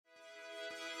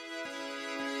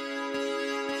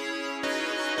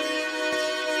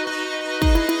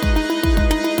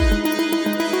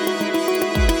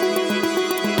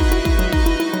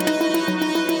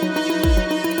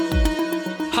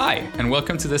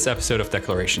welcome to this episode of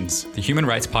Declarations, the human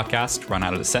rights podcast run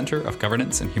out of the Center of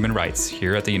Governance and Human Rights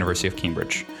here at the University of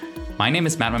Cambridge. My name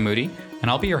is Matt Mahmoudi, and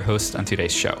I'll be your host on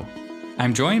today's show.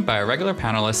 I'm joined by our regular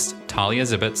panelists, Talia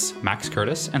Zibitz, Max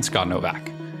Curtis, and Scott Novak.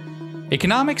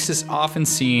 Economics is often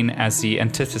seen as the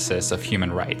antithesis of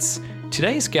human rights.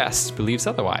 Today's guest believes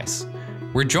otherwise.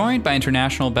 We're joined by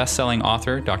international best-selling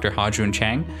author Dr. Ha-Joon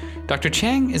Chang. Dr.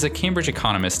 Chang is a Cambridge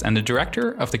economist and the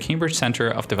director of the Cambridge Center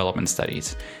of Development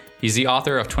Studies. He's the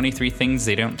author of 23 Things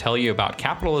They Don't Tell You About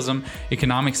Capitalism,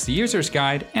 Economics the User's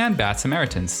Guide, and Bad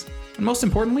Samaritans. And most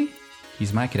importantly,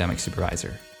 he's my academic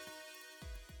supervisor.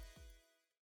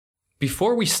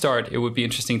 Before we start, it would be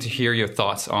interesting to hear your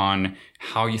thoughts on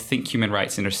how you think human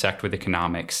rights intersect with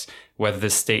economics, whether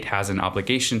the state has an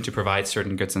obligation to provide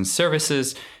certain goods and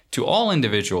services to all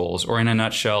individuals, or in a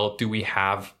nutshell, do we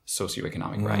have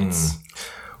socioeconomic rights?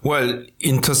 Well,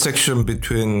 intersection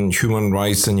between human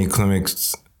rights and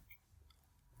economics,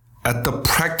 at the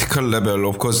practical level,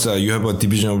 of course, you have a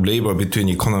division of labor between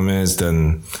economists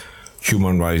and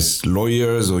human rights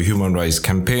lawyers or human rights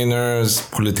campaigners,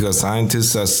 political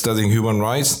scientists are studying human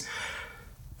rights.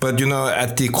 But,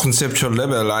 at the conceptual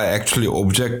level, I actually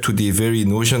object to the very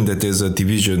notion that there's a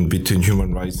division between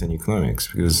human rights and economics,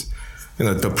 because,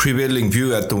 the prevailing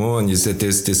view at the moment is that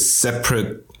there's this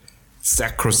separate,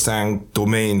 sacrosanct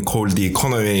domain called the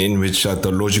economy in which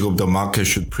the logic of the market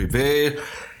should prevail.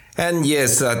 And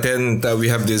yes, then we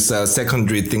have these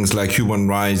secondary things like human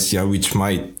rights, which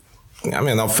might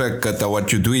affect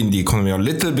what you do in the economy a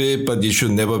little bit, but it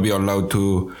should never be allowed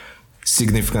to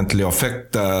significantly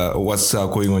affect what's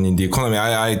going on in the economy.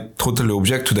 I totally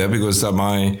object to that, because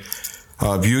my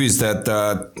view is that,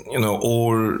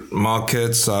 all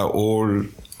markets, all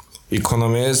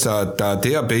economies,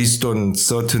 they are based on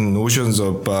certain notions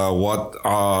of what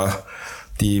are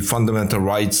the fundamental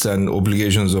rights and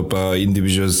obligations of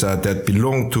individuals that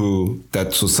belong to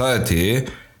that society.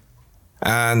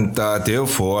 And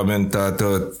therefore,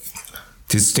 the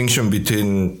distinction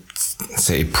between,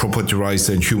 say, property rights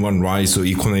and human rights, or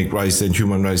economic rights and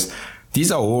human rights,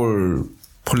 these are all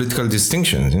political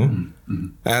distinctions. Mm-hmm.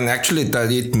 And actually,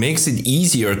 it makes it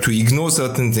easier to ignore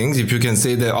certain things if you can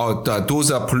say that,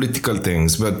 those are political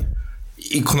things, but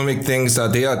economic things,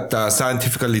 they are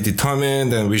scientifically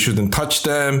determined and we shouldn't touch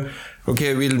them.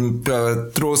 Okay, we'll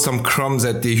throw some crumbs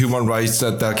at the human rights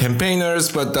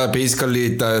campaigners, but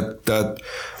basically that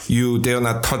they are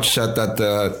not touch at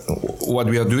what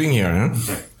we are doing here.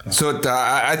 Okay. So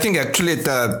I think actually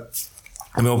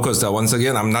of course, once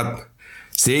again, I'm not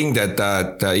saying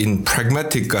that in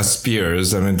pragmatic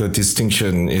spheres, the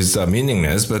distinction is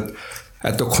meaningless, but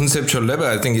at the conceptual level,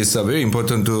 I think it's very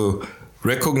important to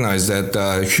recognize that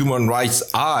human rights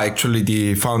are actually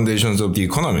the foundations of the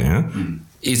economy. Mm-hmm.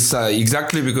 It's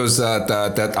exactly because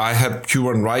that I have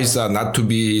human rights not to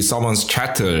be someone's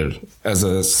chattel as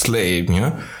a slave.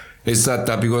 It's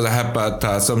that because I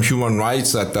have some human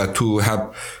rights to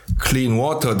have clean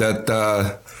water, that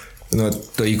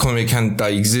the economy can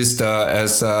exist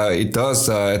as it does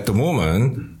at the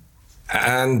moment.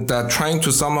 And trying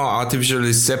to somehow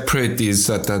artificially separate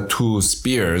these two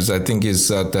spheres, I think,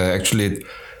 is actually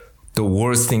the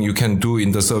worst thing you can do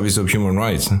in the service of human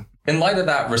rights. In light of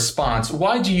that response,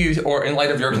 why do you, or in light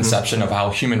of your conception of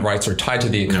how human rights are tied to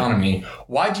the economy,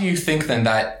 why do you think then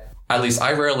that, at least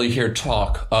I rarely hear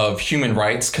talk of human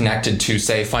rights connected to,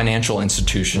 say, financial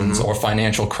institutions or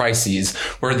financial crises,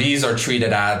 where these are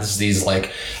treated as these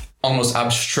like almost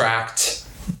abstract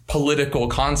political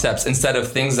concepts instead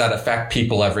of things that affect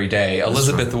people every day?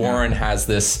 Elizabeth Warren has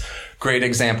this great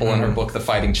example in her book, A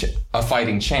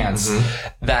Fighting Chance,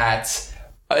 that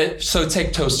so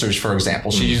take toasters, for example.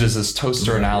 She uses this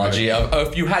toaster analogy of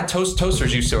if you had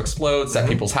toasters used to explode, set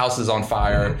people's houses on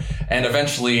fire, and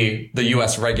eventually the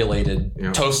U.S. regulated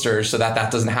toasters so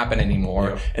that doesn't happen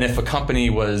anymore. And if a company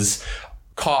was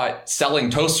caught selling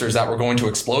toasters that were going to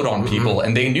explode on people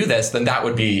and they knew this, then that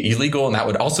would be illegal and that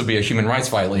would also be a human rights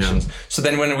violation. So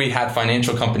then when we had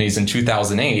financial companies in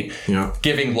 2008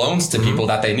 giving loans to people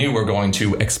that they knew were going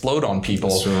to explode on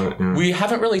people, we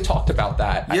haven't really talked about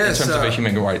that in terms of a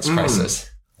human rights crisis.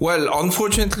 Well,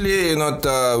 unfortunately,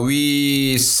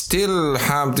 we still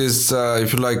have this,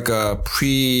 if you like,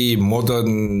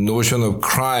 pre-modern notion of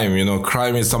crime.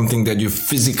 Crime is something that you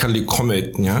physically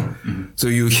commit. So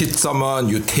you hit someone,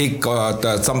 you take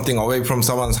something away from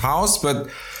someone's house, but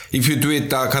if you do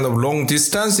it kind of long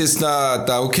distance, it's not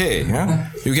okay.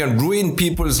 You can ruin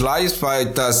people's lives by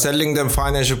selling them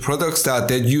financial products that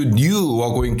you knew were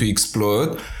going to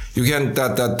explode. You can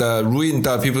ruin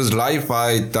people's life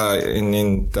by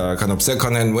in the kind of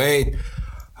second-hand way.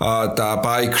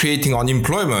 by creating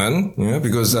unemployment,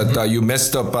 because you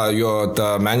messed up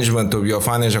the management of your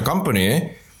financial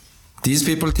company, these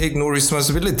people take no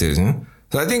responsibilities.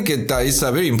 So I think it's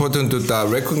very important to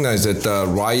recognize that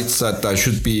rights that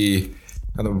should be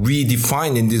kind of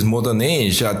redefined in this modern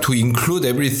age to include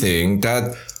everything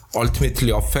that ultimately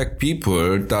affect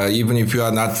people, even if you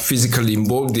are not physically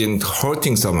involved in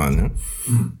hurting someone.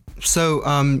 So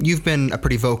you've been a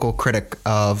pretty vocal critic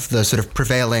of the sort of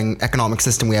prevailing economic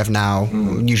system we have now,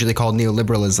 usually called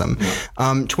neoliberalism.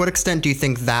 To what extent do you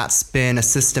think that's been a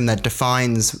system that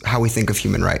defines how we think of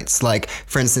human rights? Like,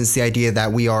 for instance, the idea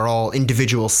that we are all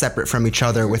individuals separate from each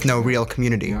other with no real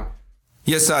community.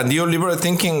 Yes, neoliberal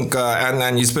thinking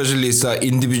and especially its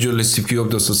individualistic view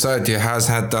of the society has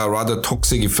had a rather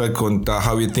toxic effect on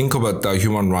how we think about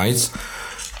human rights.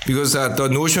 Because the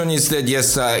notion is that,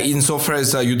 yes, insofar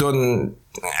as you don't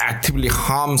actively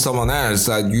harm someone else,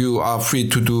 you are free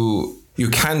to you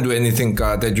can do anything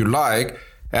that you like.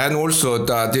 And also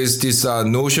there's this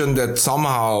notion that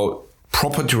somehow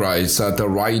property rights, the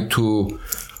right to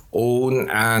own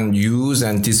and use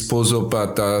and dispose of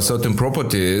certain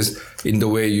properties in the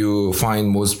way you find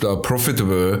most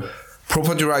profitable.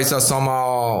 Property rights are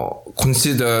somehow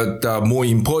considered more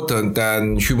important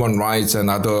than human rights and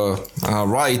other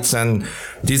rights. And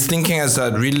this thinking has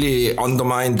really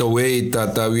undermined the way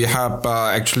that we have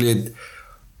actually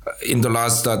in the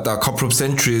last couple of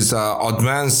centuries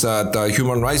advanced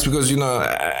human rights. Because,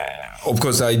 of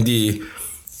course, in the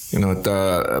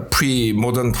the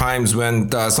pre-modern times when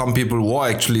some people were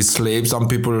actually slaves, some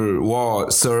people were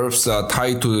serfs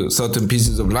tied to certain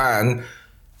pieces of land.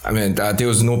 I mean, there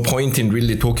was no point in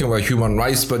really talking about human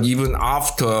rights, but even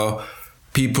after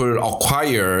people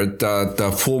acquired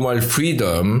the formal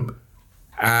freedom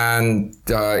and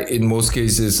in most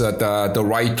cases the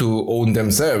right to own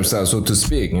themselves, so to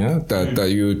speak, that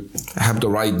you have the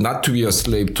right not to be a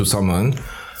slave to someone.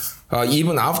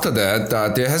 Even after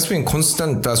that, there has been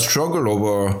constant struggle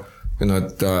over,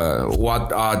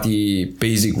 what are the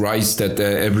basic rights that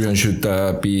everyone should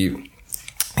be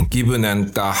given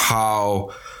and how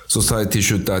society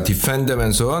should defend them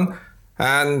and so on.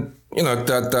 And,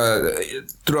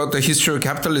 throughout the history of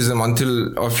capitalism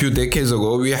until a few decades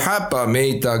ago, we have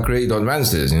made great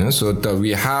advances. So that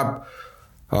we have,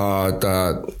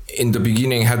 in the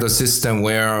beginning, had a system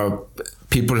where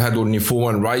people had only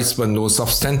formal rights but no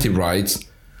substantive rights.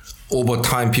 Over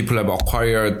time, people have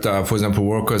acquired, for example,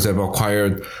 workers have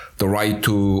acquired the right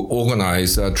to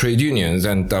organize trade unions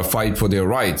and fight for their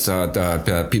rights.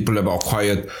 People have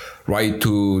acquired right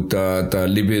to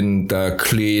live in the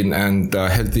clean and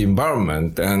healthy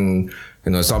environment. And,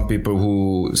 some people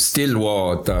who still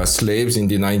were slaves in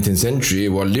the 19th century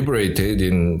were liberated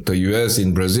in the US,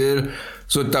 in Brazil.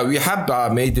 So we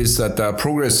have made this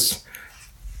progress.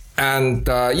 And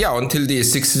until the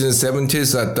 60s and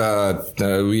 70s,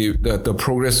 the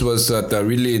progress was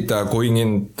really going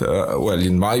in,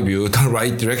 in my view, the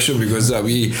right direction, because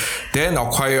we then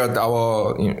acquired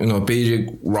our basic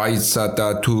rights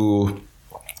to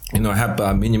have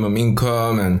a minimum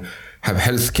income and have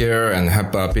healthcare and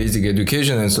have basic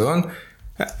education and so on.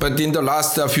 But in the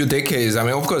last few decades, I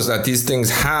mean, of course, these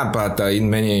things have, in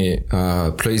many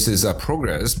places,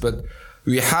 progress, but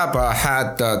we have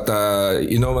had that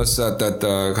enormous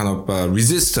kind of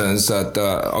resistance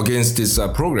against this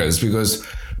progress, because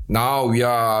now we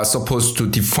are supposed to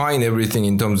define everything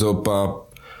in terms of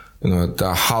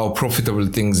how profitable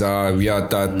things are. We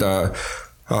are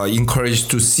encouraged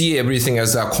to see everything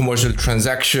as commercial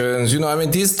transactions.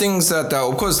 These things that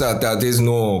of course there's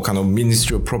no kind of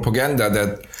ministry of propaganda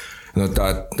that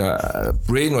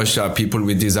brainwash people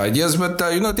with these ideas, but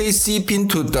they seep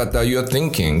into that you're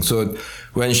thinking. So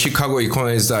when Chicago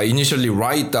economists initially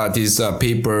write these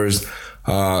papers,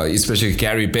 especially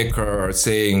Gary Becker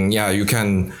saying, you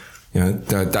can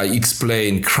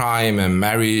explain crime and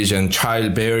marriage and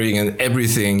childbearing and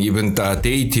everything, even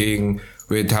dating,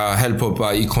 with help of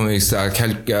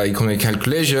economic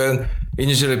calculation.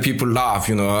 Initially, people laugh,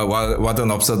 what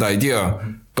an absurd idea.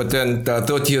 But then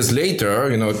 30 years later,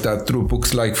 through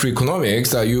books like Free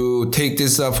Economics, you take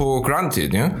this for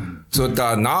granted. So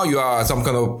now you are some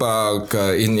kind of,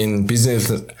 in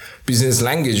business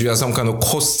language, you are some kind of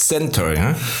cost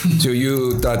center. So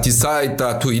you decide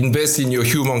to invest in your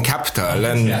human capital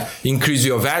and increase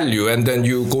your value. And then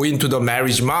you go into the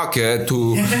marriage market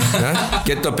to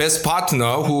get the best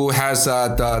partner who has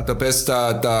the best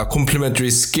complementary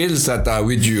skills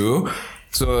with you.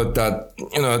 So that,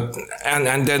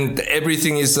 and then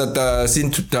everything is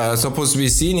supposed to be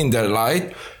seen in that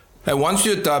light. And once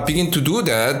you begin to do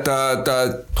that,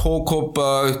 the talk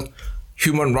of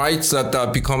human rights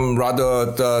that become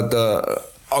rather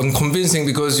unconvincing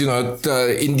because,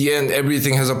 in the end,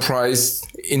 everything has a price.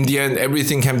 In the end,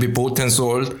 everything can be bought and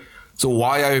sold. So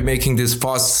why are you making this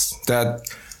fuss that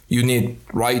you need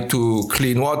right to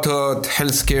clean water,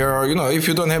 healthcare? If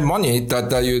you don't have money,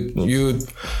 that you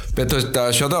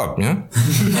better shut up. Yeah.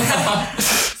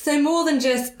 So more than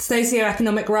just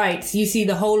socioeconomic rights, you see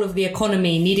the whole of the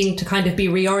economy needing to kind of be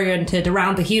reoriented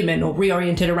around the human or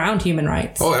reoriented around human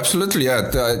rights. Oh, absolutely.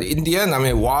 Yeah. In the end,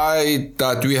 why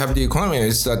do we have the economy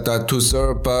is that to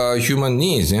serve human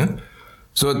needs. Yeah.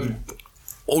 So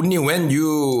only when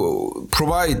you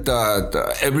provide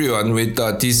everyone with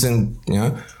a decent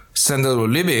standard of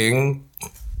living,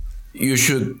 you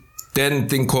should then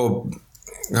think of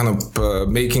kind of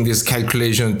making this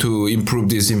calculation to improve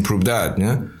this, improve that.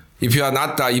 Yeah? If you are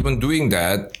not even doing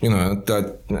that,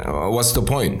 what's the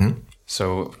point?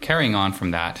 So carrying on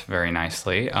from that very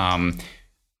nicely,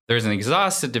 there's an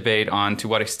exhaustive debate on to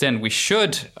what extent we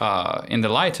should, in the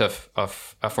light of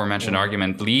aforementioned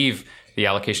argument, leave the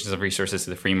allocations of resources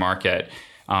to the free market.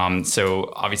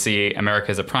 So obviously,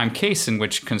 America is a prime case in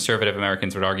which conservative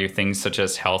Americans would argue things such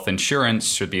as health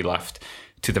insurance should be left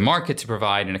to the market to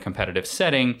provide in a competitive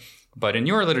setting. But in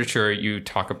your literature, you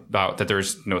talk about that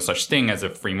there's no such thing as a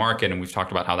free market, and we've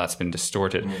talked about how that's been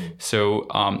distorted. So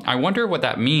I wonder what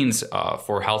that means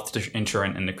for health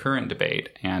insurance in the current debate,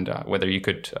 and whether you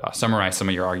could summarize some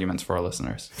of your arguments for our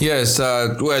listeners. Yes,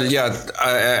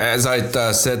 as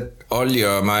I said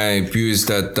earlier, my view is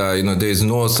that there is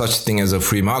no such thing as a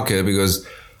free market because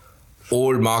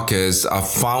all markets are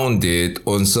founded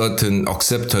on certain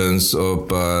acceptance of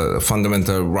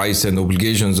fundamental rights and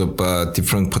obligations of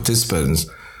different participants.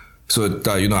 So,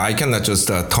 I cannot just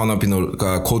turn up in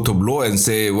a court of law and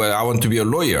say, well, I want to be a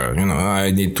lawyer.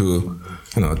 I need to,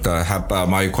 have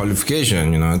my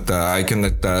qualification. I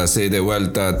cannot say that, well,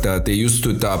 that they used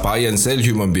to buy and sell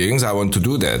human beings. I want to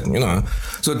do that,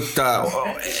 So,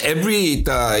 every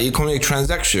economic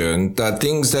transaction, the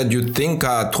things that you think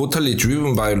are totally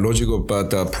driven by logic of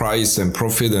the price and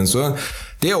profit and so on,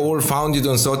 they are all founded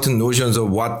on certain notions of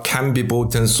what can be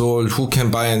bought and sold, who can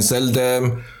buy and sell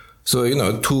them. So,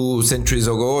 2 centuries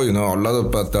ago, a lot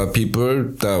of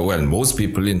people, most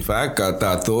people, in fact,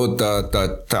 thought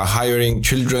that hiring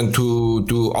children to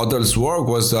do adults' work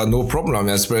was no problem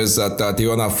as far as that they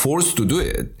were not forced to do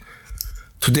it.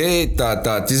 Today,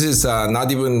 this is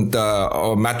not even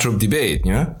a matter of debate.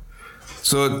 Yeah.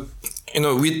 So,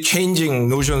 with changing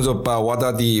notions of what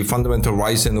are the fundamental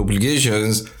rights and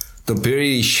obligations, the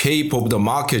very shape of the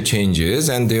market changes,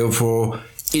 and therefore,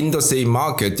 in the same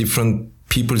market, different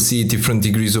people see different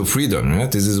degrees of freedom. Yeah?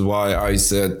 This is why I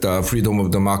said freedom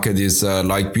of the market is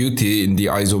like beauty in the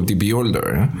eyes of the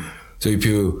beholder. Yeah? So if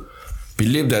you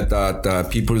believe that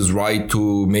people's right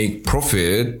to make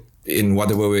profit in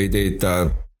whatever way they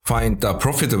find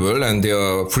profitable and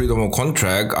their freedom of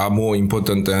contract are more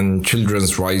important than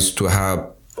children's rights to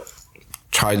have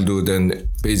childhood and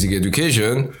basic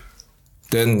education,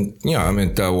 then,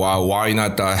 why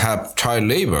not have child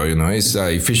labor? It's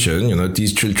efficient.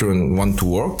 These children want to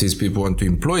work. These people want to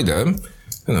employ them.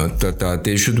 That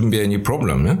there shouldn't be any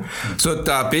problem. Yeah? So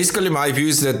basically, my view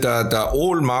is that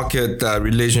all market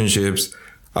relationships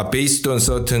are based on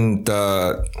certain,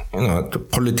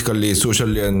 politically,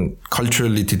 socially, and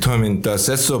culturally determined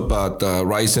sets of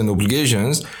rights and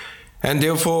obligations. And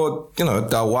therefore,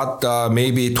 what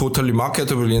may be totally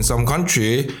marketable in some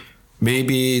country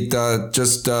maybe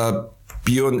just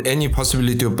beyond any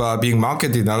possibility of being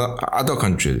marketed in other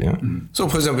countries. Yeah? So,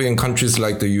 for example, in countries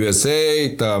like the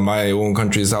USA, my own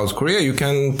country, South Korea, you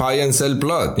can buy and sell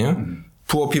blood. Yeah?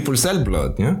 Poor people sell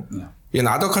blood. Yeah? In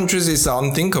other countries, it's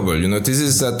unthinkable. This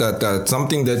is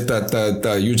something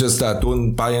that you just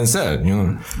don't buy and sell.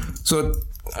 So,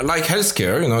 like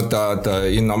healthcare,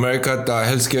 in America, the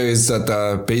healthcare is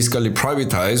basically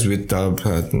privatized with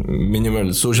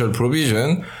minimal social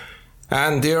provision.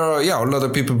 And there are, a lot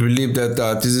of people believe that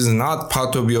this is not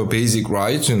part of your basic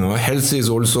rights. Health is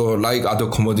also like other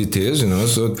commodities.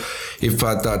 So if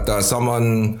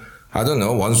someone,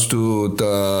 wants to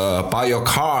buy a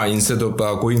car instead of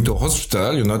going to a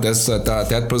hospital, that's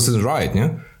that person's right.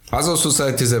 Yeah. Other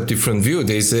societies have different view.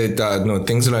 They say that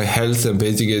things like health and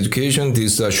basic education,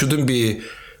 these shouldn't be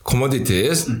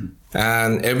commodities,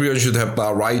 and everyone should have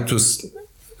a right to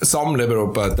some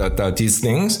level of these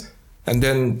things. And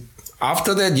then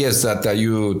after that, yes, that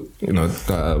you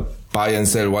buy and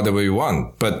sell whatever you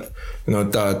want. But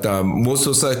most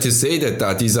societies say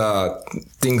that these are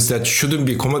things that shouldn't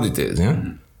be commodities. Yeah?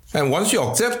 And once you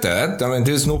accept that,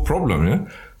 there's no problem. Yeah?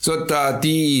 So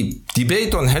the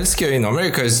debate on healthcare in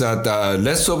America is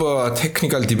less of a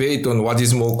technical debate on what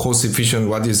is more cost efficient,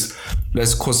 what is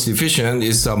less cost efficient.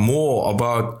 Is more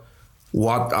about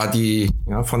what are the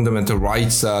fundamental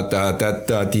rights that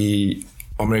the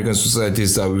American society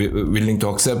is willing to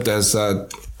accept as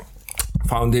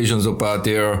foundations of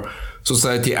their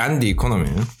society and the economy.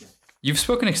 You've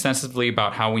spoken extensively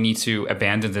about how we need to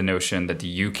abandon the notion that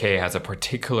the UK has a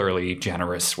particularly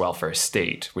generous welfare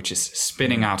state, which is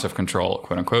spinning out of control,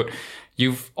 quote unquote.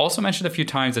 You've also mentioned a few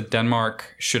times that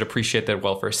Denmark should appreciate that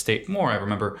welfare state more. I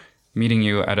remember meeting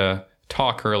you at a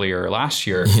talk earlier last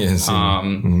year. Yes.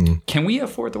 Can we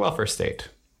afford the welfare state?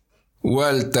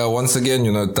 Well, once again,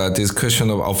 this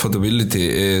question of affordability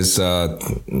is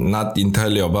not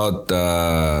entirely about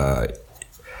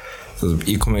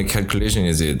economic calculation,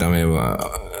 is it? I mean,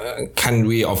 can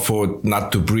we afford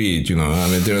not to breathe? I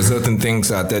mean, there are certain things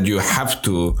that you have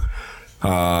to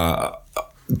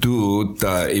do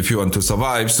if you want to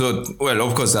survive. So, well,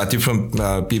 of course, different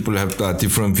people have a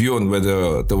different view on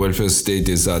whether the welfare state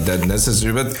is that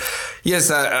necessary. But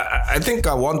yes, I think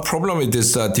one problem with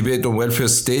this debate on welfare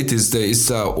state is that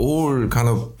it's all kind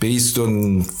of based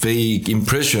on vague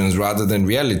impressions rather than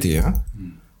reality. Huh?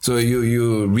 So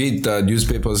you read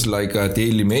newspapers like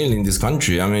Daily Mail in this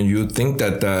country. I mean, you think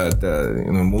that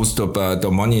most of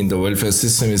the money in the welfare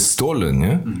system is stolen.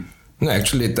 Yeah. No,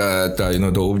 actually,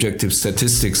 the objective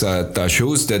statistics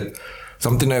shows that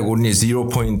something like only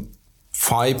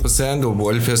 0.5% of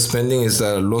welfare spending is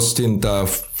lost in the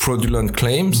fraudulent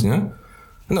claims. Yeah.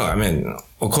 No, I mean,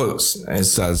 of course,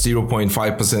 it's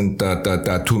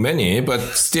 0.5% too many, but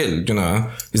still,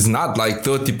 it's not like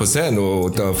 30% or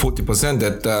the 40%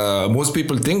 that most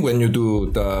people think when you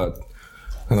do the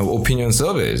opinion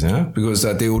surveys, because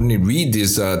they only read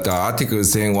this the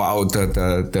articles saying, wow,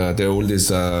 there are all these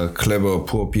clever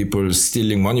poor people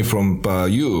stealing money from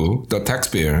you, the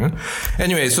taxpayer.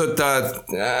 Anyway, so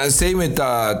same with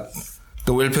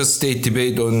the welfare state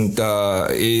debate in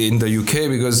the UK,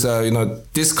 because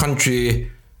this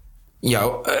country,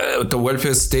 the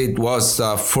welfare state was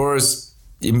first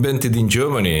invented in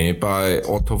Germany by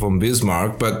Otto von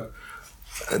Bismarck, but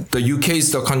the UK is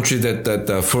the country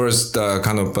that first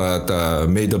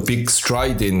made a big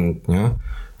stride in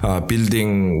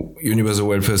building universal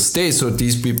welfare state. So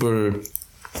these people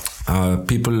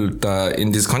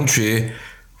in this country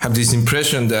have this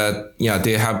impression that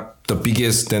they have the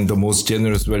biggest and the most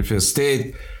generous welfare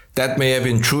state. That may have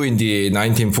been true in the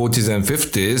 1940s and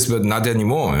 50s, but not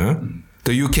anymore.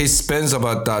 The UK spends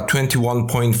about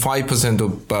 21.5%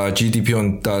 of GDP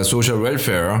on social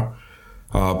welfare,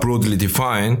 broadly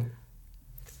defined.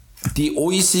 The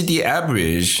OECD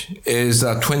average is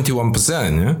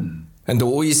 21%. And the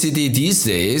OECD these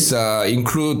days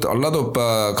include a lot of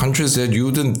countries that you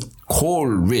wouldn't call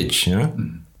rich.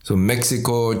 So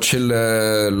Mexico,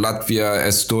 Chile, Latvia,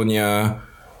 Estonia,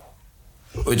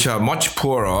 which are much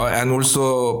poorer, and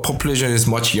also population is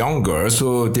much younger,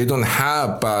 so they don't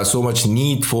have so much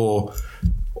need for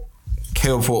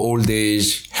care for old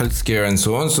age, healthcare, and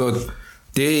so on. So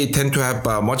they tend to have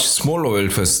a much smaller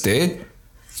welfare state.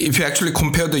 If you actually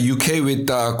compare the UK with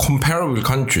comparable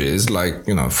countries like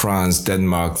France,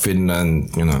 Denmark,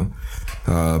 Finland,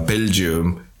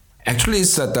 Belgium, actually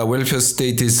it's that the welfare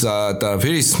state is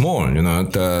very small.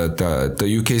 The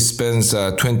UK spends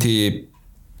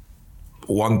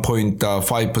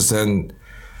 21.5%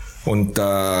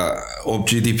 of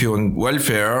GDP on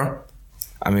welfare.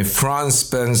 I mean, France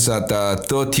spends at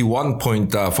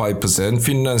 31.5%.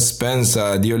 Finland spends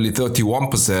nearly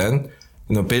 31%.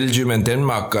 Belgium and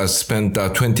Denmark spend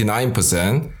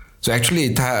 29%. So actually,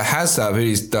 it has a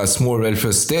very small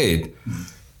welfare state.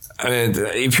 I mean,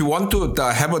 if you want to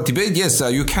have a debate, yes,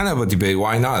 you can have a debate.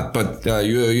 Why not? But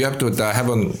you have to have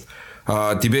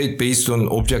a debate based on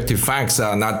objective facts,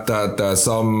 not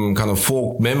some kind of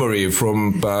folk memory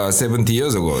from 70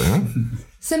 years ago.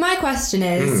 So my question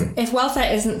is, if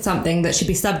welfare isn't something that should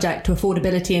be subject to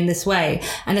affordability in this way,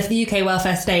 and if the UK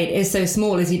welfare state is so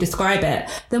small as you describe it,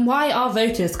 then why are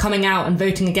voters coming out and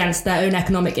voting against their own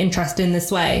economic interest in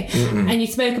this way? And you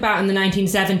spoke about in the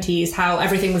 1970s how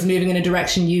everything was moving in a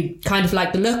direction you kind of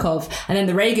like the look of, and then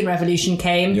the Reagan Revolution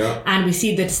came, and we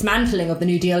see the dismantling of the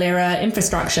New Deal era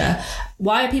infrastructure.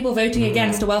 Why are people voting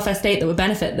against a welfare state that would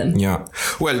benefit them? Yeah.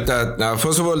 Well,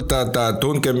 first of all,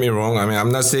 don't get me wrong. I mean, I'm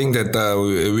not saying that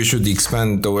we should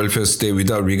expand the welfare state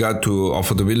without regard to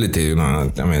affordability.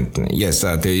 I mean, yes,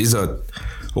 there is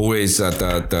always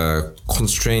the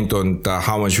constraint on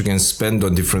how much you can spend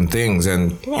on different things.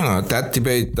 And, that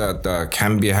debate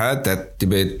can be had, that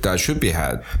debate should be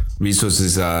had.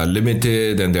 resources are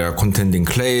limited and there are contending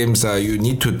claims. You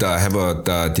need to have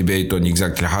a debate on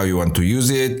exactly how you want to use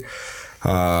it,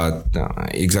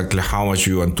 exactly how much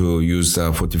you want to use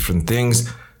for different things.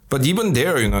 But even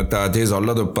there, there's a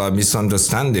lot of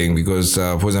misunderstanding because,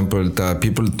 for example,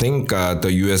 people think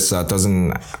the U.S.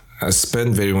 doesn't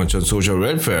spend very much on social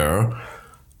welfare.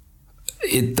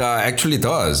 It actually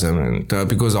does. I mean,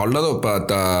 because a lot of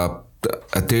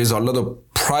there's a lot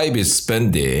of private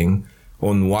spending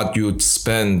on what you'd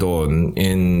spend on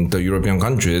in the European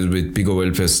countries with bigger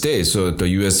welfare states. So the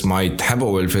US might have a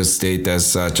welfare state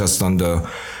that's just under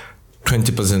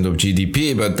 20% of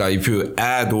GDP, but if you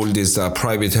add all this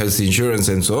private health insurance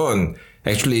and so on,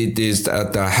 actually it is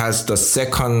has the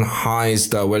second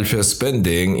highest welfare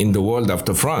spending in the world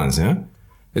after France. Yeah?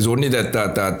 It's only that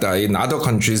in other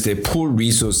countries they pool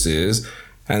resources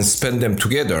and spend them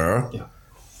together. Yeah.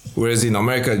 Whereas in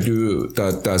America, you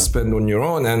spend on your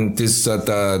own, and this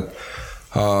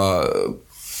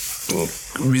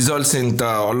results in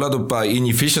a lot of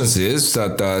inefficiencies.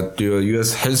 The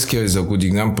U.S. healthcare is a good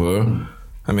example.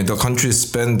 I mean, the country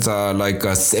spends like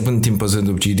 17%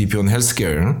 of GDP on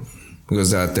healthcare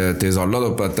because there's a lot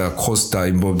of cost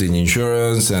involved in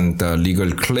insurance and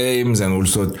legal claims, and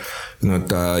also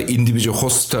the individual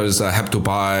hospitals have to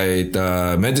buy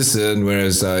the medicine,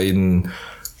 whereas in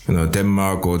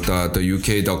Denmark or the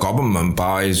UK, the government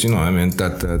buys,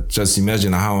 just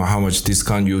imagine how much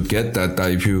discount you'd get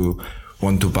if you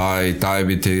want to buy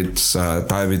diabetes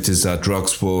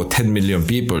drugs for 10 million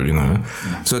people,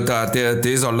 So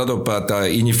there's a lot of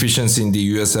inefficiency in the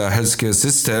US healthcare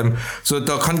system. So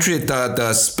the country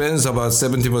that spends about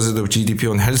 70% of GDP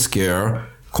on healthcare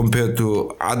compared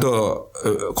to other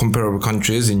comparable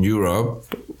countries in Europe,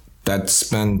 that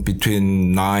spend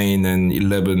between 9 and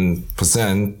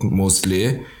 11%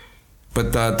 mostly,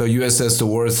 but the US has the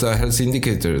worst health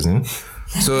indicators.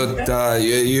 So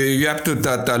you have to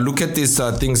look at these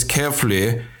things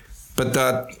carefully. But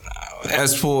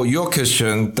as for your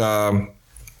question,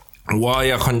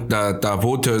 why the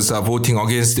voters are voting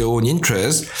against their own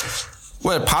interests?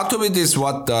 Well, part of it is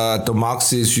what the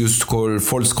Marxists used to call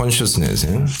false consciousness.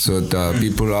 So the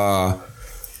people are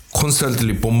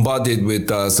constantly bombarded with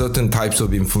certain types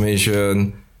of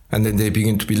information, and then they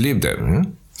begin to believe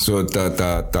them. So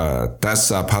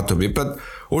that's part of it. But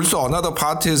also another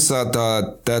part is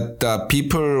that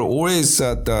people always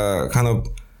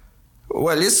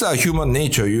it's human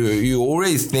nature. You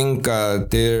always think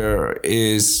there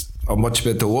is a much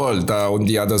better world on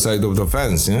the other side of the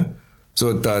fence.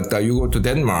 So that you go to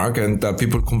Denmark and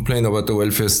people complain about the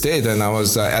welfare state, and I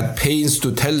was at pains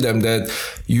to tell them that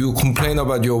you complain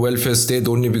about your welfare state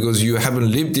only because you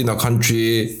haven't lived in a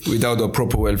country without a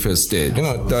proper welfare state.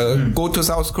 Go to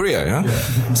South Korea.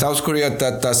 Yeah? South Korea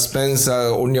that spends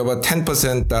only about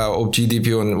 10% of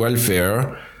GDP on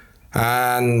welfare,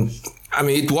 and I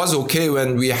mean, it was okay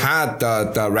when we had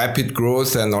the rapid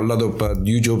growth and a lot of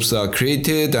new jobs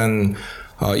created and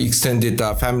extended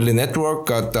family network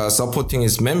supporting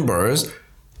its members,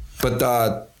 but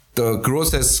the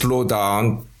growth has slowed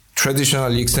down.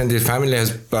 Traditionally, extended family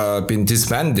has been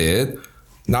disbanded.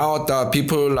 Now the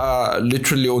people are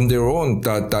literally on their own.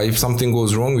 If something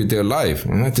goes wrong with their life,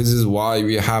 this is why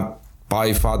we have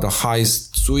by far the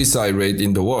highest suicide rate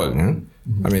in the world.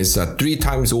 I mean, it's 3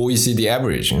 times OECD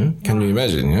average. Can you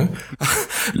imagine?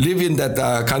 Live in that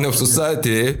kind of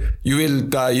society, you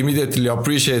will immediately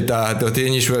appreciate the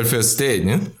Danish welfare state.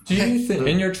 Do you think,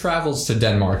 in your travels to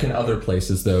Denmark and other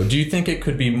places, though, do you think it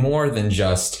could be more than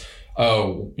just,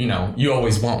 you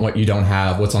always want what you don't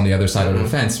have, what's on the other side of the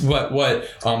fence?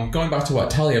 Going back to what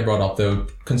Talia brought up, though,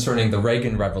 concerning the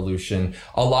Reagan Revolution,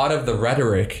 a lot of the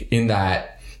rhetoric in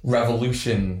that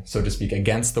revolution, so to speak,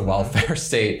 against the welfare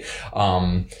state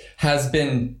has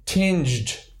been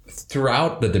tinged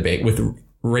throughout the debate with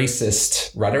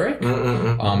racist rhetoric.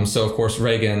 So of course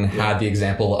Reagan had the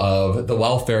example of the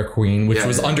welfare queen, which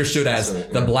was understood as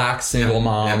the black single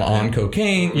mom on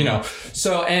cocaine,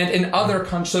 So, and in other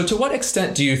countries, so to what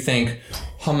extent do you think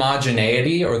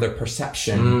homogeneity or the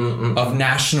perception of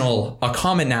a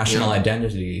common national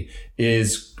identity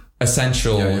is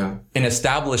essential in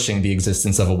establishing the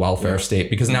existence of a welfare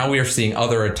state? Because now we are seeing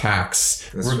other attacks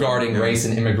regarding race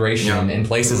and immigration in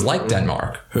places like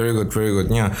Denmark. Very good, very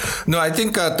good. Yeah. No, I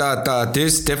think that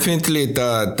there's definitely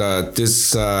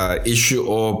this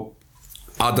issue of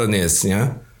otherness.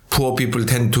 Yeah. Poor people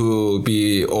tend to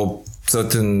be of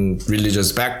certain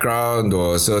religious background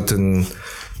or certain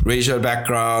racial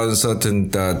background, certain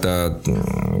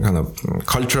kind of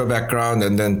cultural background,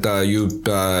 and then you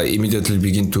immediately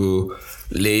begin to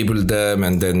label them,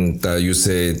 and then you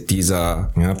say these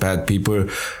are bad people.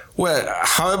 Well,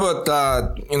 however,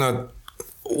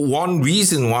 one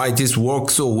reason why this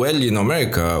worked so well in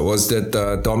America was that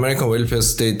the American welfare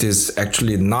state is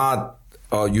actually not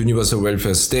a universal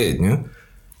welfare state. You know?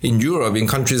 In Europe, in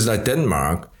countries like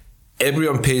Denmark,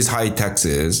 everyone pays high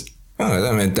taxes.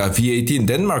 I mean, the VAT in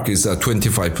Denmark is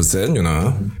 25%, you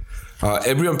know.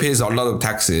 Everyone pays a lot of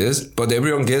taxes, but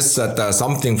everyone gets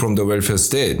something from the welfare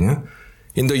state. You know?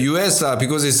 In the US,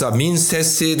 because it's means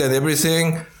tested and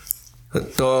everything,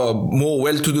 the more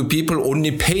well-to-do people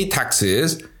only pay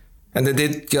taxes and then they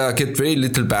get very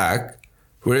little back.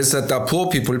 Whereas the poor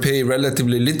people pay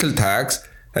relatively little tax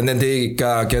and then they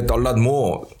get a lot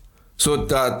more. So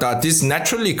this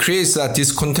naturally creates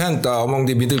discontent among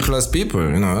the middle class people.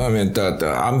 You know, I mean,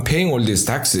 I'm paying all these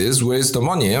taxes. Where's the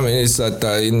money? I mean, it's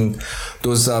in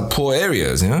those poor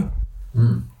areas. You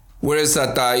know? Whereas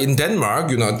in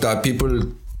Denmark, you know, the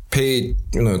people pay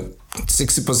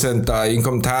 60%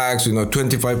 income tax,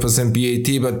 25%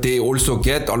 VAT, but they also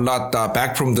get a lot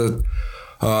back from the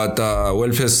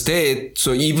welfare state.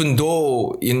 So even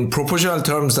though in proportional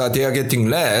terms they are getting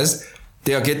less,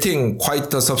 they are getting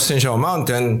quite a substantial amount,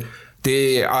 and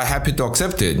they are happy to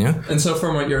accept it. Yeah? And so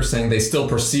from what you're saying, they still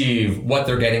perceive what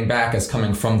they're getting back as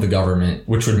coming from the government,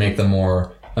 which would make them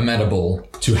more amenable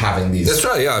to having these. That's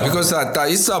right, yeah, because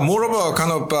it's more of a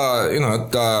kind of,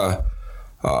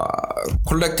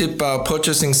 collective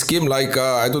purchasing scheme like,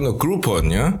 Groupon,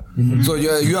 yeah? Mm-hmm. So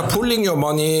you are pulling your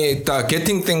money,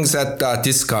 getting things at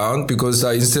discount, because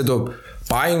instead of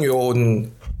buying your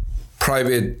own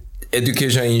private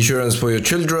education insurance for your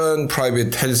children,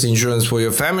 private health insurance for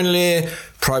your family,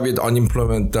 private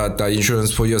unemployment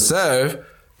insurance for yourself,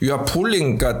 you are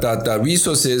pooling the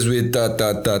resources with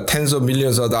the tens of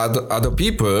millions of other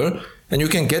people, and you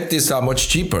can get this much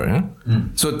cheaper. Eh?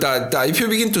 So if you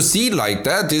begin to see like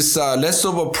that, it's less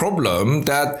of a problem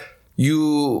that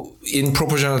you, in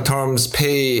proportional terms,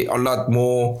 pay a lot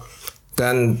more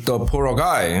than the poorer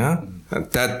guy. Eh?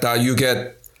 That you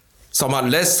get somewhat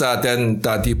less than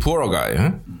the poorer guy.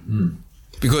 Eh?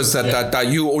 Because that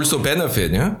you also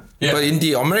benefit. Yeah? Yeah. But in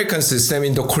the American system,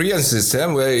 in the Korean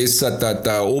system, where it's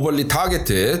overly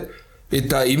targeted,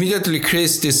 it immediately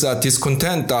creates this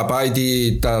discontent by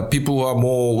the people who are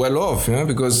more well off,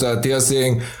 because they are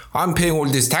saying, I'm paying all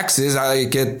these taxes, I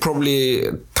get probably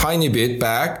a tiny bit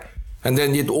back, and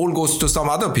then it all goes to some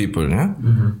other people.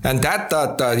 And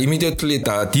that immediately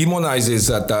demonizes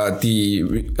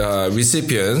the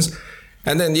recipients.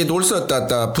 And then it also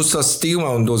puts a stigma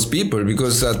on those people,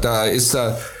 because it's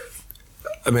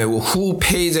who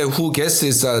pays and who gets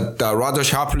is rather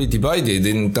sharply divided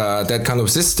in that kind of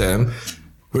system.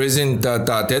 Whereas in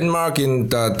Denmark, in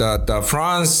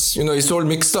France, it's all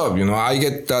mixed up. I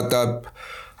get a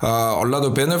lot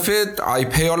of benefit, I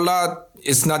pay a lot.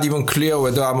 It's not even clear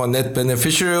whether I'm a net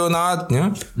beneficiary or not.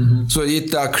 Yeah? So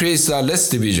it creates less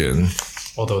division.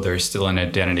 Although there's still an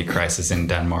identity crisis in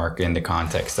Denmark in the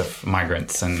context of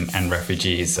migrants and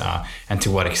refugees, and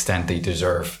to what extent they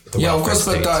deserve the welfare of course,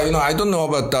 state. But I don't know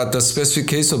about the specific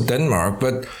case of Denmark,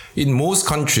 but in most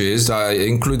countries,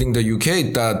 including the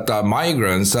UK, that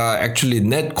migrants are actually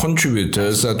net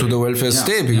contributors to the welfare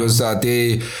state, because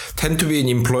they tend to be in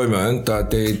employment,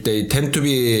 they tend to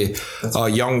be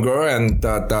younger and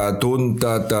don't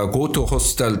go to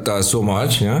hostel so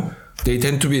much. Yeah. They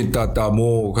tend to be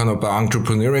more kind of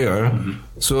entrepreneurial.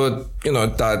 So,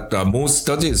 most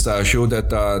studies show that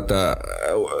the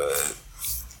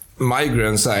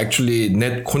migrants are actually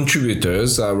net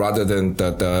contributors rather than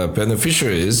the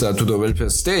beneficiaries to the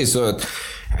welfare state. So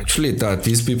actually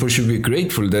these people should be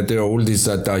grateful that there are all these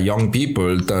young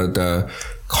people that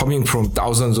coming from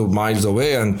thousands of miles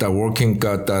away and working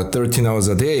 13 hours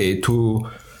a day to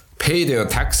pay their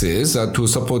taxes to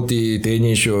support the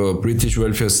Danish or British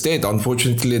welfare state.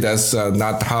 Unfortunately, that's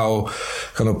not how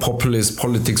kind of populist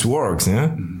politics works. Yeah?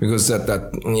 Because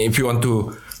that if you want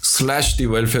to slash the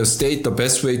welfare state, the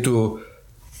best way to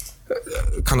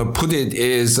kind of put it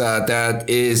is that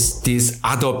is these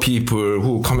other people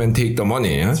who come and take the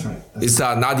money. Yeah? That's right. It's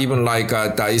not even like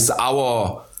that is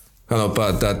our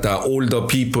the older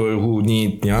people who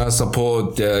need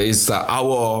support, is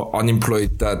our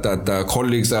unemployed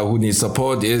colleagues who need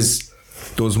support, is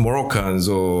those Moroccans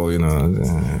or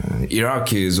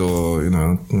Iraqis or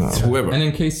whoever. And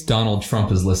in case Donald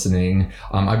Trump is listening,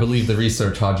 I believe the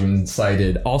research Hajun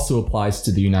cited also applies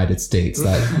to the United States,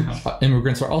 that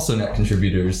immigrants are also net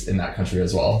contributors in that country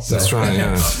as well. So. That's right.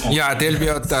 Yeah, there'll be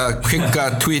a quick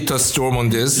Twitter storm on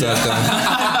this.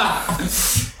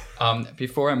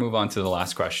 Before I move on to the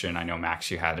last question, I know, Max,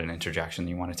 you had an interjection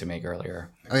you wanted to make earlier.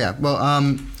 Oh, yeah. Well,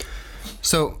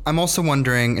 So I'm also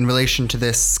wondering, in relation to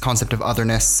this concept of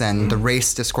otherness and the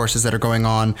race discourses that are going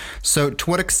on, so to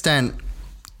what extent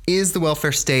is the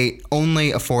welfare state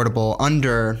only affordable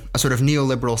under a sort of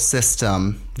neoliberal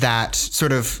system that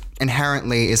sort of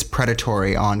inherently is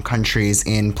predatory on countries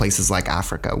in places like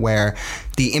Africa, where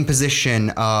the imposition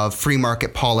of free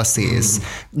market policies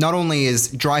not only is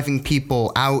driving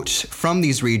people out from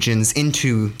these regions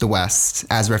into the West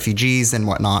as refugees and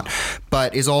whatnot,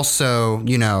 but is also,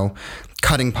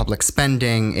 cutting public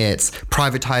spending, it's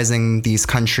privatizing these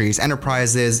countries'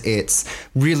 enterprises, it's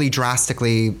really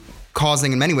drastically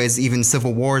causing, in many ways, even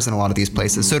civil wars in a lot of these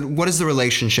places. So what is the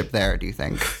relationship there, do you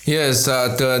think? Yes,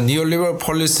 the neoliberal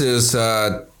policies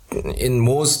in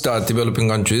most developing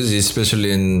countries,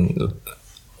 especially in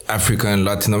Africa and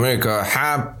Latin America,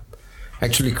 have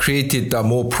actually created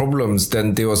more problems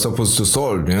than they were supposed to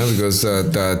solve, because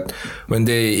that when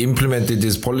they implemented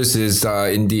these policies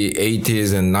in the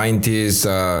 80s and 90s,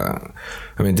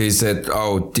 they said,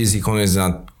 this economy is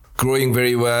not growing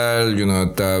very well,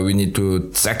 we need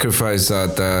to sacrifice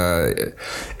the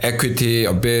equity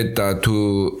a bit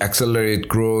to accelerate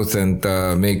growth and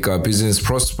make business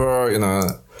prosper,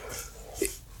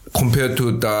 Compared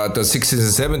to the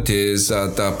 60s and 70s,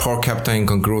 the per capita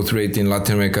income growth rate in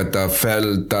Latin America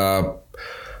fell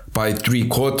by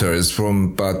 3/4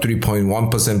 from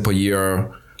 3.1% per year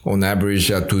on average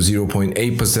to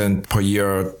 0.8% per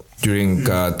year during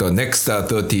the next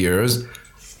 30 years.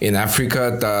 In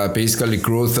Africa, basically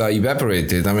growth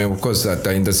evaporated. Of course,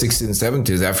 in the 60s and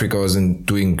 70s, Africa wasn't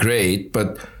doing great,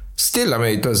 but still,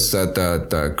 it was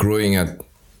growing at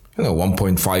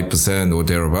 1.5% or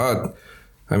thereabout.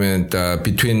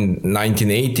 Between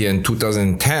 1980 and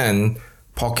 2010,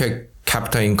 per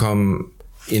capita income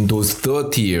in those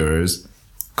 30 years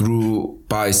grew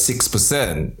by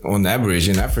 6% on average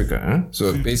in Africa.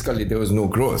 So basically, there was no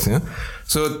growth.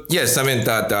 So yes,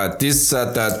 this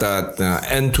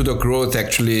end to the growth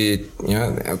actually,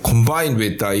 combined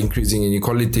with increasing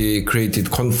inequality, created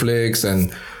conflicts,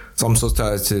 and some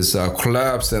societies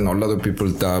collapsed, and a lot of people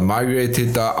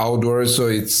migrated outwards. So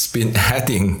it's been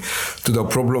adding to the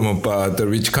problem of the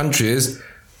rich countries.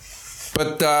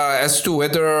 But as to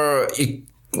whether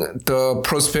the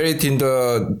prosperity in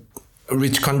the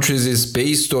rich countries is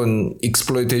based on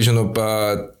exploitation of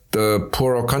the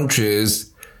poorer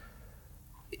countries,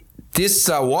 this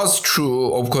was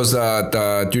true, of course,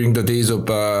 during the days of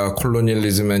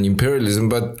colonialism and imperialism,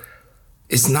 but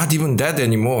it's not even that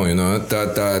anymore,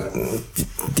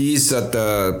 these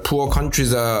the poor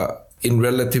countries are, in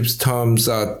relative terms,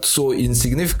 are so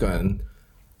insignificant.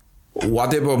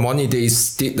 Whatever money the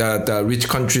rich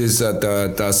countries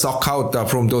suck out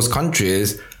from those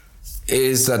countries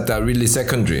is really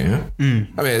secondary.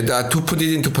 To put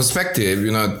it into perspective,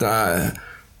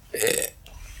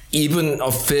 even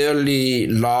a fairly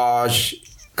large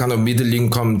kind of middle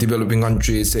income developing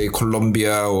country, say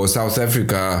Colombia or South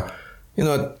Africa,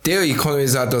 their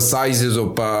economies are the sizes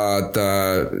of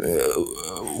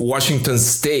Washington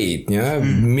State,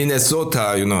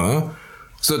 Minnesota,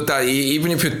 So that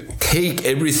even if you take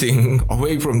everything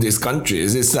away from these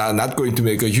countries, it's not going to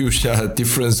make a huge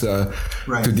difference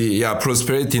to the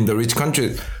prosperity in the rich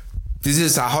countries. This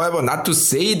is, however, not to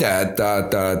say that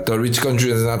the rich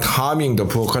countries are not harming the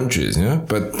poor countries.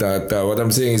 But what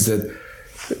I'm saying is that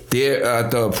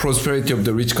the prosperity of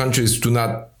the rich countries do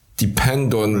not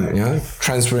depend on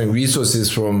transferring resources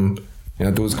from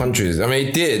those countries.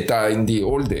 It did in the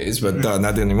old days, but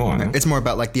not anymore. It's more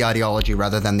about like the ideology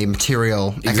rather than the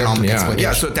material economic exploitation.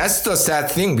 Yeah, so that's the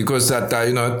sad thing, because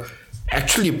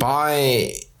actually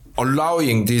by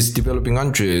allowing these developing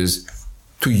countries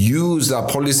to use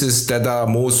policies that are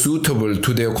more suitable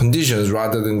to their conditions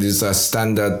rather than this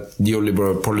standard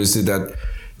neoliberal policy that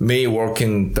may work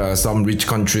in some rich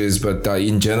countries, but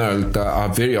in general are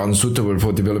very unsuitable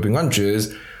for developing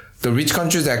countries. The rich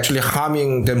countries are actually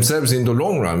harming themselves in the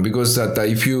long run, because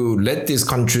if you let these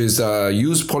countries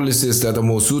use policies that are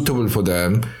more suitable for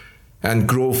them and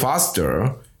grow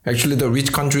faster, actually the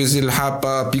rich countries will have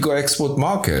bigger export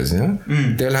markets.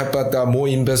 They'll have more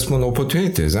investment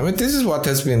opportunities. This is what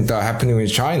has been happening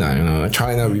with China.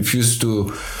 China refused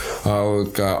to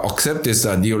accept this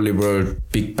neoliberal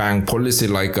big bang policy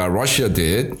like Russia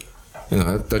did.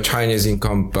 The Chinese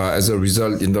income, as a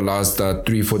result, in the last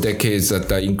 3-4 decades, that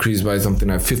increased by something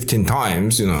like 15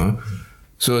 times.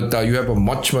 So you have a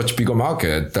much bigger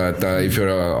market. If you're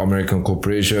an American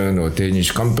corporation or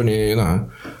Danish company,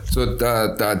 So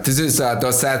this is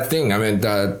the sad thing.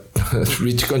 The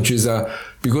rich countries are,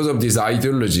 because of this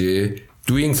ideology,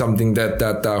 doing something that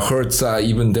hurts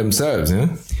even themselves.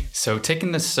 So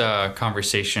taking this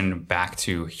conversation back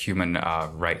to human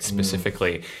rights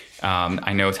specifically,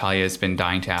 I know Talia has been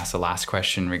dying to ask the last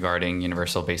question regarding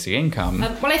universal basic income.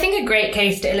 Well, I think a great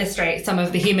case to illustrate some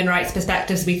of the human rights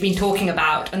perspectives we've been talking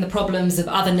about and the problems of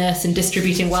otherness and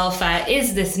distributing welfare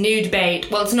is this new debate.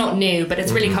 Well, it's not new, but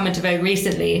it's really come into vogue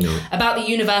recently about the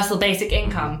universal basic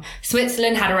income.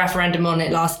 Switzerland had a referendum on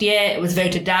it last year. It was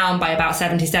voted down by about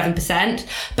 77%.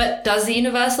 But does the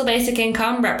universal basic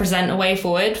income represent a way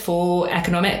forward for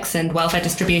economics and welfare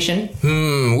distribution?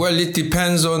 Well, it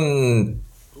depends on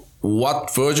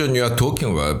what version you are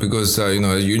talking about, because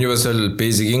universal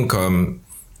basic income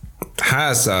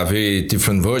has very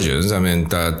different versions. I mean,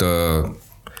 the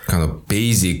kind of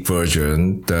basic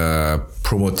version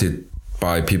promoted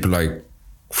by people like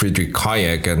Friedrich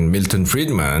Hayek and Milton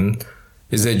Friedman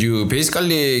is that you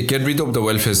basically get rid of the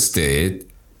welfare state,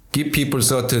 give people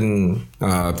certain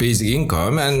basic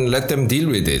income, and let them deal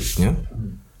with it. Yeah?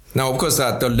 Now, of course,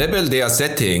 the level they are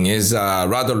setting is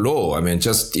rather low. I mean,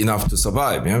 just enough to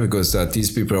survive, because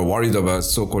these people are worried about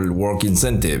so-called work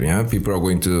incentive. People are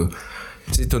going to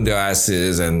sit on their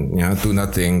asses and do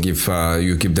nothing if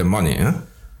you give them money.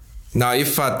 Now,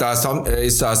 if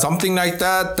it's something like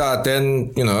that,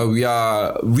 then we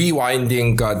are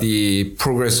rewinding the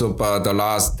progress of the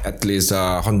last at least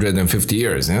 150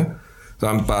 years. So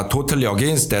I'm totally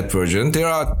against that version. There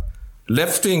are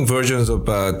left-wing versions of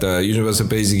the universal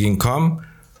basic income,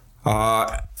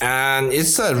 and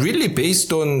it's really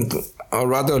based on a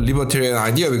rather libertarian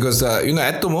idea, because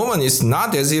at the moment it's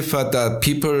not as if the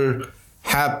people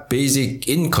have basic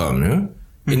income,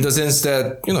 in the sense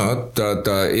that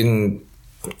in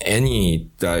any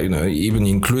even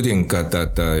including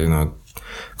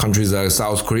countries like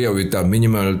South Korea with the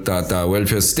minimal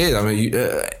welfare state. I mean,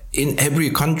 in every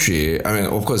country, I mean,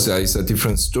 of course, it's a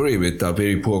different story with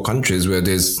very poor countries where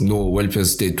there's no welfare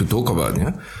state to talk about.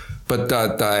 But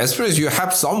as far as you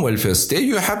have some welfare state,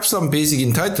 you have some basic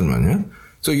entitlement.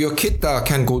 So your kid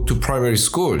can go to primary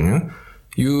school.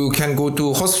 You can go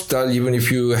to hospital even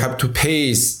if you have to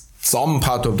pay some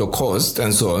part of the cost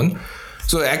and so on.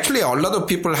 So actually, a lot of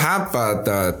people have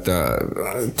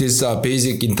this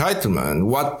basic entitlement.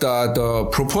 What the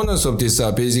proponents of this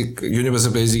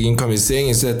universal basic income is saying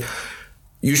is that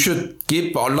you should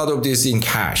give a lot of this in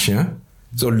cash.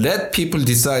 So let people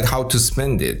decide how to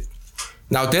spend it.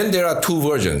 Now, then there are two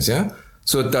versions.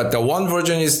 So the one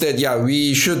version is that,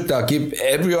 we should give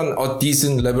everyone a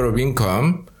decent level of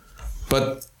income,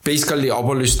 but basically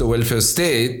abolish the welfare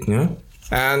state.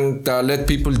 And let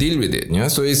people deal with it.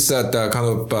 So it's the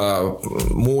kind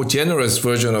of more generous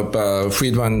version of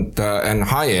Friedman and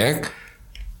Hayek.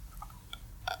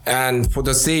 And for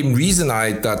the same reason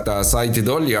I cited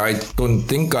earlier, I don't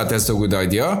think that's a good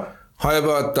idea.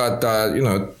 However,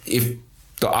 if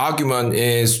the argument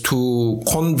is to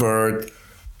convert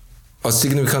a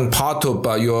significant part of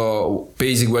your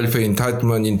basic welfare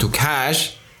entitlement into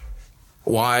cash,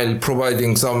 while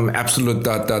providing some absolute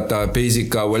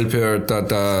basic welfare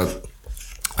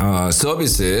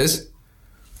services,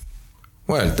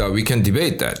 well, we can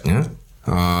debate that,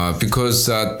 because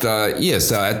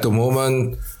yes, at the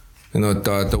moment,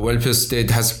 the welfare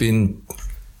state has been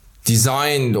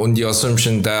designed on the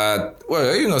assumption that,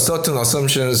 certain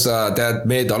assumptions that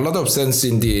made a lot of sense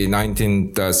in the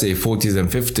 40s and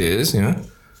 50s.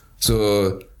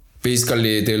 So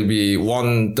basically, there'll be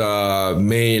one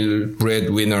male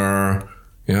breadwinner,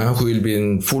 who will be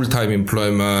in full-time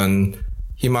employment.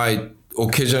 He might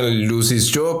occasionally lose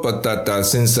his job, but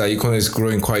since the economy is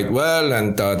growing quite well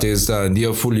and there's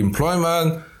near full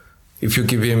employment, if you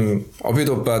give him a bit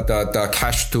of the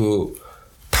cash to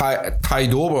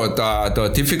tide over the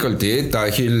difficulty,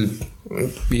 he'll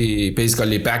be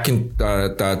basically back to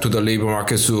the labor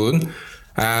market soon.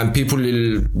 And people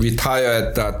will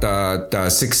retire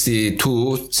at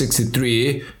 62,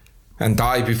 63 and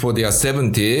die before they are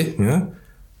 70.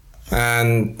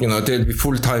 And, there'll be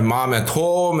full-time mom at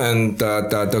home and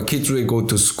the kids will go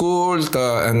to school.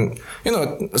 So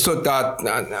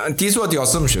these were the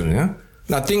assumptions.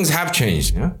 Now things have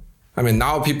changed. I mean,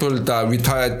 now people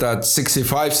retire at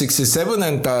 65, 67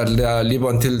 and live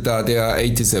until they are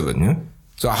 87.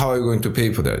 So how are you going to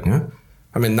pay for that?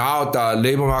 I mean, now the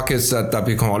labor markets that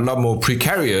become a lot more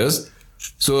precarious.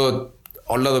 So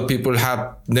a lot of people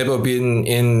have never been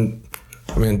in,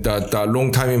 the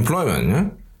long-time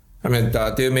employment. I mean,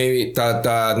 there may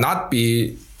not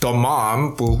be the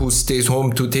mom who stays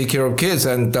home to take care of kids,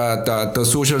 and the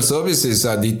social services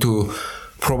need to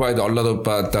provide a lot of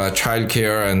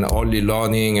childcare and early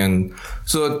learning. And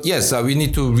so, yes, we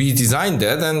need to redesign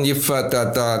that. And if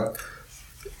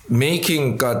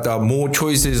making more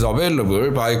choices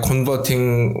available by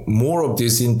converting more of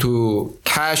this into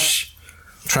cash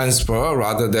transfer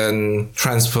rather than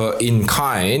transfer in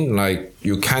kind. Like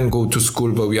you can go to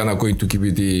school, but we are not going to give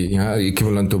you the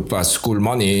equivalent of school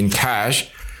money in cash.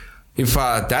 If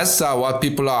that's what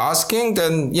people are asking,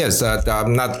 then yes,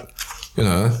 I'm not,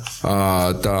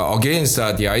 against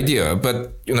the idea.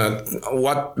 But,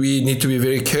 what we need to be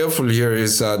very careful here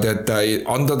is that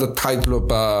under the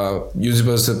title of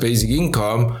universal basic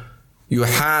income, you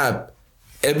have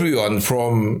everyone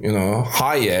from,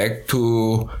 Hayek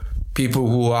to people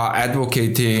who are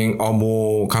advocating a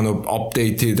more kind of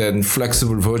updated and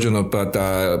flexible version of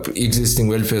the existing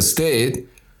welfare state.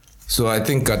 So I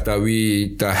think that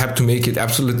we have to make it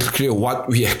absolutely clear what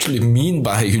we actually mean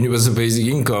by universal basic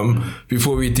income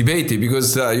before we debate it.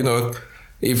 Because,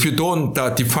 if you don't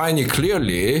define it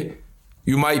clearly,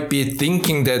 you might be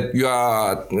thinking that you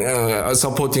are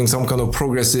supporting some kind of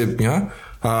progressive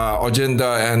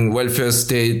agenda and welfare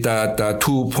state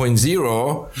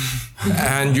 2.0,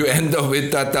 and you end up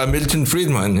with that Milton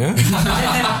Friedman. Yeah?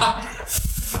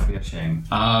 That'd be a shame.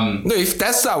 No, if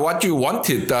that's what you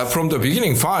wanted from the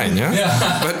beginning, fine.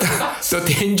 Yeah. But the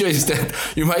danger is that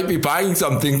you might be buying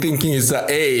something thinking it's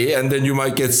A, and then you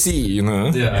might get C.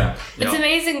 Yeah. It's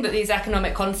amazing that these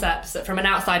economic concepts, from an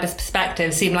outsider's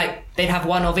perspective, seem like they'd have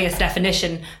one obvious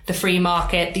definition: the free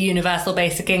market, the universal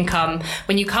basic income.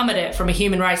 When you come at it from a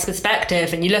human rights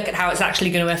perspective and you look at how it's actually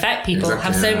going to affect people,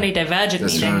 have so many divergent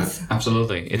meanings. Right.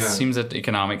 Absolutely. It seems that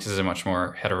economics is a much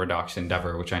more heterodox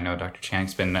endeavor, which I know Dr.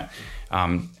 Chiang's been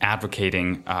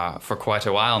advocating for quite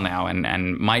a while now,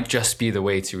 and might just be the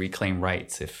way to reclaim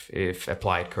rights if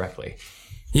applied correctly.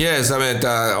 Yes, I mean,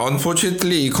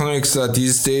 unfortunately, economics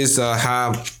these days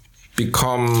have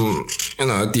become,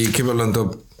 the equivalent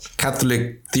of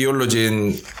Catholic theology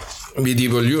in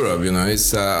medieval Europe.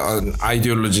 It's an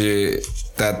ideology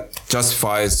that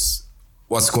justifies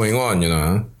what's going on.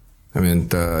 I mean,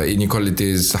 the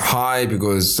inequality is high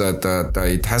because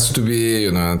it has to be.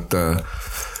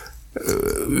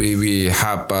 We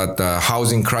have the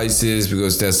housing crisis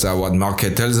because that's what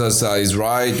market tells us is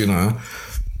right.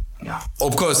 Yeah.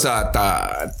 Of course,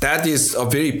 that is a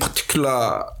very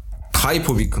particular type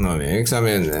of economics. I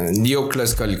mean,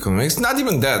 neoclassical economics. Not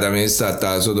even that. I mean, it's that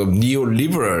sort of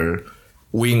neoliberal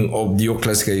wing of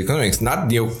neoclassical economics.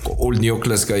 Not all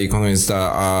neoclassical economists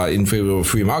are in favor of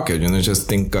free market. Just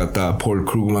think Paul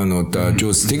Krugman or Joe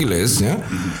Stiglitz. Yeah.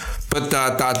 But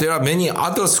there are many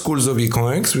other schools of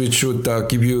economics which would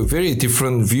give you very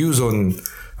different views on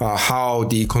how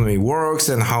the economy works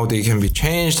and how they can be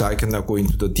changed. I cannot go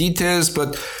into the details,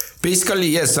 but basically,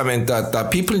 yes, I mean,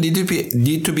 that people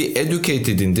need to be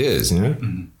educated in this. I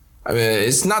mean,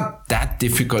 it's not that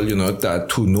difficult,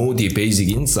 to know the basic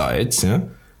insights.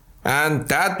 And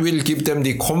that will give them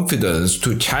the confidence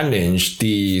to challenge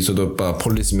the sort of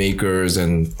policymakers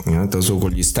and the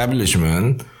so-called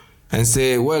establishment and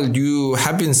say, well, you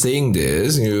have been saying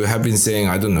this. You have been saying,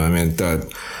 I don't know, I mean, that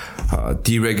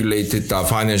deregulated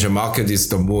financial market is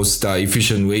the most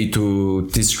efficient way to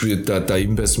distribute the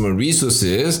investment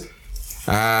resources.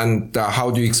 And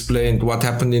how do you explain what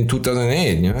happened in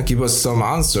 2008? Give us some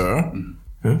answer.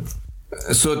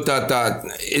 So that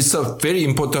it's a very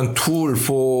important tool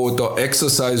for the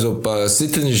exercise of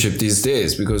citizenship these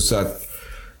days, because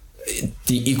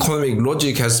the economic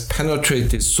logic has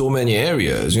penetrated so many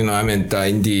areas. I mean,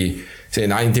 in the say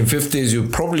 1950s, you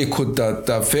probably could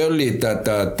fairly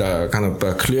kind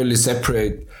of clearly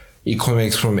separate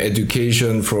economics from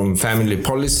education, from family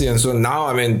policy, and so now,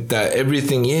 I mean,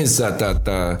 everything is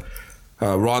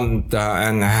run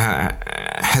and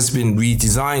has been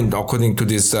redesigned according to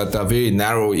this very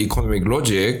narrow economic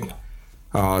logic,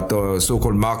 the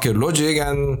so-called market logic,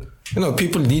 and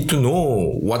people need to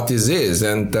know what this is,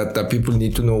 and that people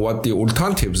need to know what the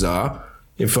alternatives are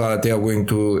if they are going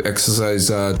to exercise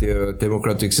their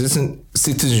democratic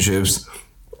citizenships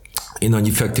in an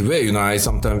effective way. I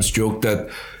sometimes joke that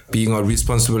being a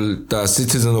responsible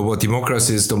citizen of a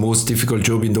democracy is the most difficult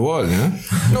job in the world.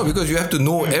 No, because you have to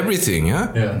know everything.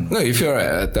 No, if you're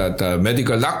a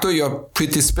medical doctor, you're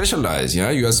pretty specialized.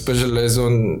 You are specialized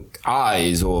on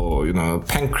eyes or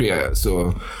pancreas.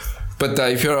 But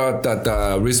if you're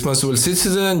a responsible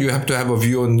citizen, you have to have a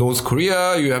view on North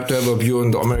Korea. You have to have a view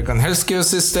on the American healthcare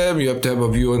system. You have to have a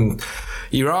view on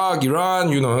Iraq, Iran.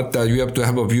 You have to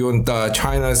have a view on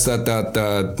China's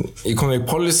economic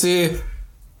policy.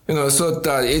 So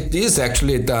it is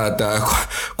actually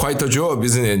quite a job,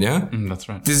 isn't it? Yeah, that's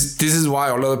right. This is why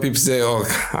a lot of people say, "Oh,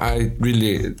 I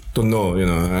really don't know.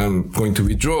 I'm going to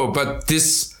withdraw." But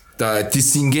this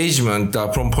disengagement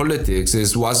from politics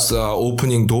is what's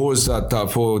opening doors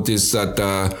for this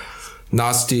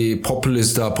nasty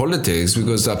populist politics,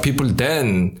 because people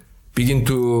then begin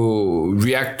to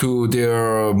react to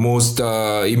their most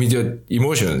immediate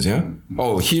emotions. Yeah.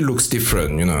 Oh, he looks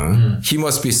different. He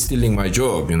must be stealing my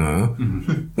job.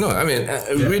 No, I mean,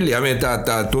 really, I mean that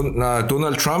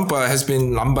Donald Trump has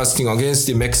been lambasting against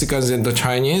the Mexicans and the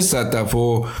Chinese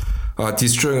for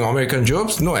destroying American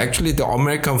jobs. No, actually, the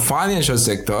American financial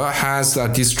sector has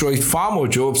destroyed far more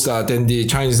jobs than the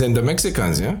Chinese and the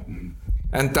Mexicans. Yeah.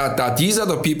 And these are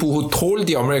the people who told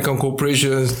the American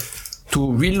corporations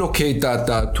to relocate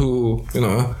to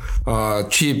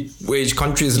cheap wage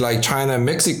countries like China and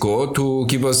Mexico to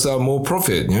give us more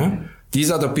profit. Yeah, these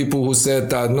are the people who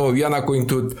said no, we are not going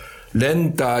to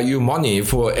lend you money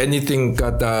for anything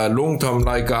long term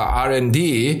like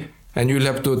R&D, and you'll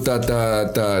have to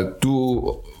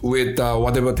do with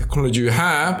whatever technology you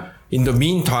have. In the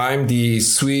meantime, the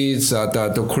Swedes,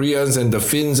 the Koreans, and the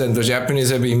Finns and the Japanese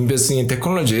have been investing in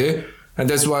technology. And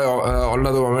that's why a lot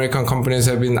of American companies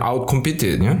have been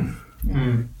out-competed. Yeah?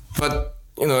 But,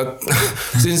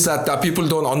 since people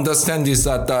don't understand these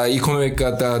economic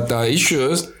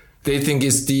issues, they think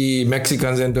it's the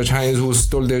Mexicans and the Chinese who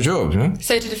stole their jobs. Yeah?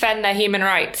 So to defend their human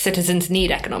rights, citizens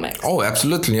need economics. Oh,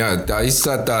 absolutely. Yeah. It's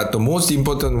the most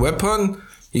important weapon,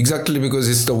 exactly because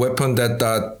it's the weapon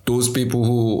that those people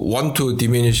who want to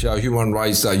diminish human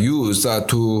rights use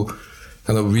to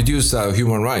kind of reduce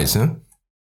human rights. Yeah?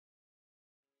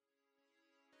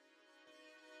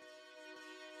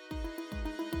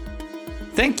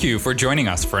 Thank you for joining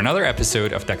us for another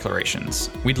episode of Declarations.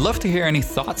 We'd love to hear any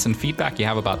thoughts and feedback you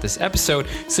have about this episode,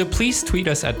 so please tweet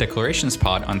us at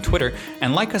DeclarationsPod on Twitter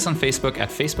and like us on Facebook at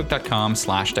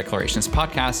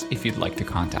facebook.com/declarationspodcast if you'd like to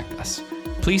contact us.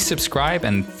 Please subscribe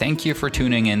and thank you for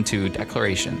tuning in to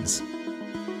Declarations.